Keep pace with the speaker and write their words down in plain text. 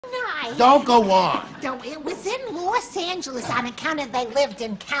night... Don't go on. No, it was in Los Angeles on account of they lived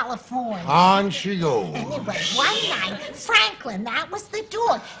in California. On she goes. Anyway, one night, Franklin, that was the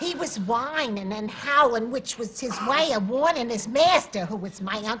dog, he was whining and howling, which was his way of warning his master, who was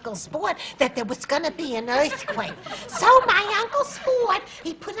my Uncle Sport, that there was going to be an earthquake. So my Uncle Sport,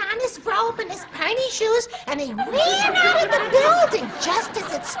 he put on his robe and his pony shoes, and he ran out of the building just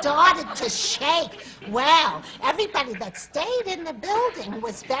as it started to shake. Well, everybody that stayed in the building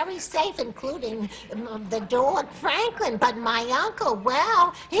was very safe, including the dog Franklin. But my uncle,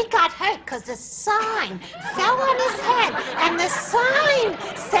 well, he got hurt because a sign fell on his head, and the sign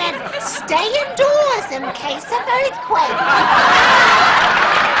said, "Stay indoors in case of earthquake."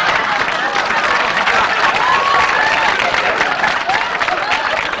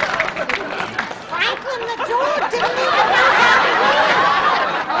 Franklin the dog didn't even know how to read,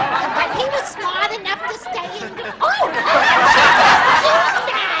 but he was smart enough to stay indoors. Oh!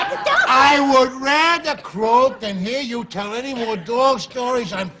 I would rather croak than hear you tell any more dog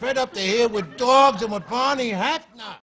stories. I'm fed up to hear with dogs and with Barney Hefner.